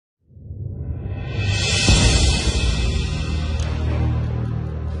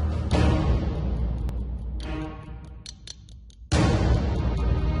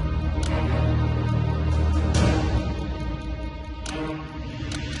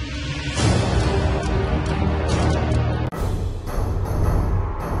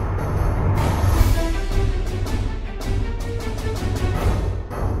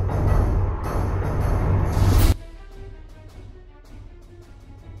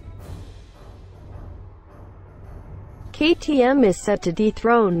KTM is set to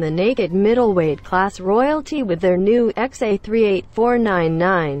dethrone the naked middleweight class royalty with their new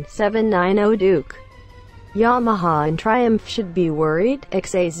XA38499-790 Duke. Yamaha and Triumph should be worried.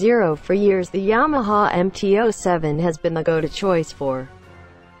 XA0. For years the Yamaha MT-07 has been the go-to choice for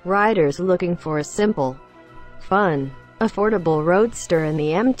riders looking for a simple, fun, affordable roadster, and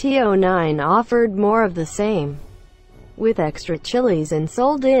the MT-09 offered more of the same, with extra chillies and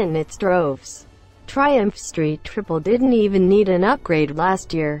sold in its droves. Triumph Street Triple didn't even need an upgrade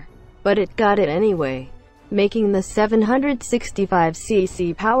last year, but it got it anyway, making the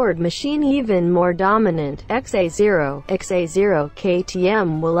 765cc powered machine even more dominant. XA0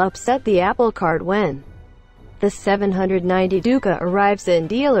 KTM will upset the apple cart when the 790 Duke arrives in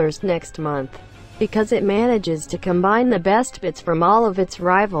dealers next month, because it manages to combine the best bits from all of its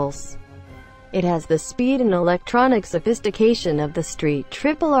rivals. It has the speed and electronic sophistication of the Street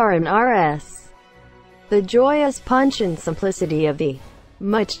Triple R and RS, the joyous punch and simplicity of the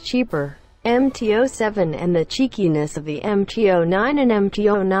much cheaper MT-07, and the cheekiness of the MT-09 and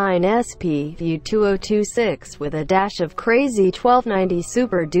MT-09 SP View 2026 with a dash of crazy 1290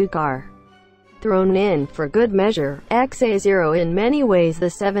 Super Duke R thrown in for good measure. XA0. In many ways the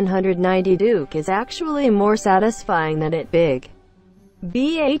 790 Duke is actually more satisfying than its big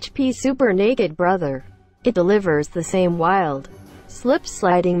BHP Super naked brother. It delivers the same wild,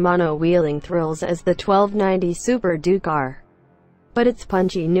 slip-sliding mono-wheeling thrills as the 1290 Super Duke R, but its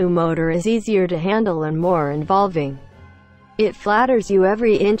punchy new motor is easier to handle and more involving. It flatters you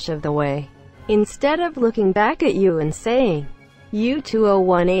every inch of the way, instead of looking back at you and saying, "You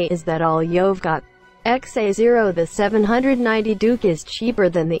 2018, is that all you've got?" XA0. The 790 Duke is cheaper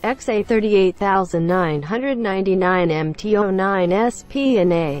than the XA38999 MT-09 SP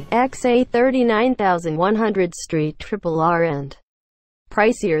and a XA39100 Street Triple R, and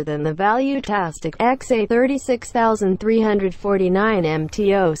pricier than the value-tastic XA36349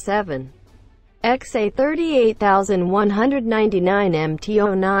 MT-07, XA38199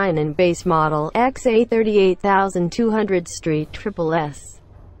 MT-09 and base model XA38200 Street Triple S.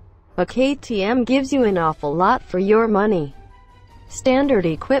 But KTM gives you an awful lot for your money. Standard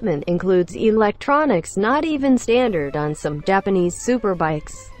equipment includes electronics not even standard on some Japanese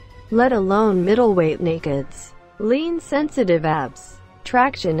superbikes, let alone middleweight nakeds. Lean-sensitive ABS,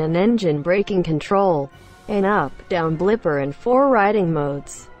 traction and engine braking control, an up-down blipper and 4 riding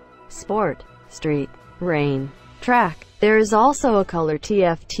modes: Sport, Street, Rain, Track. There is also a color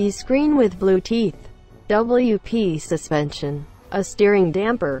TFT screen with blue teeth, WP suspension, a steering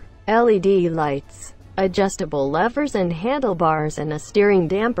damper, LED lights, adjustable levers and handlebars, and a steering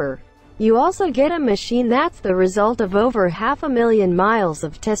damper. You also get a machine that's the result of over 500,000 miles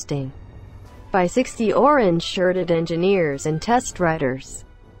of testing by 60 orange-shirted engineers and test riders,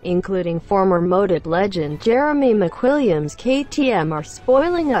 including former motorsport legend Jeremy McWilliams. KTM are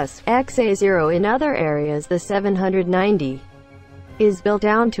spoiling us. XA0. In other areas the 790 is built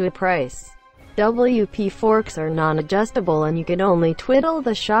down to a price. WP forks are non-adjustable and you can only twiddle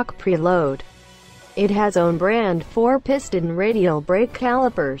the shock preload. It has own brand 4-piston radial brake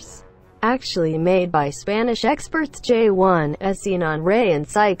calipers, actually made by Spanish experts J1, as seen on Ray and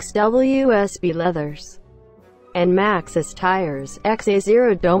Sykes WSB leathers and Maxxis tires.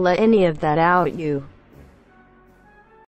 XA0. Don't let any of that out you.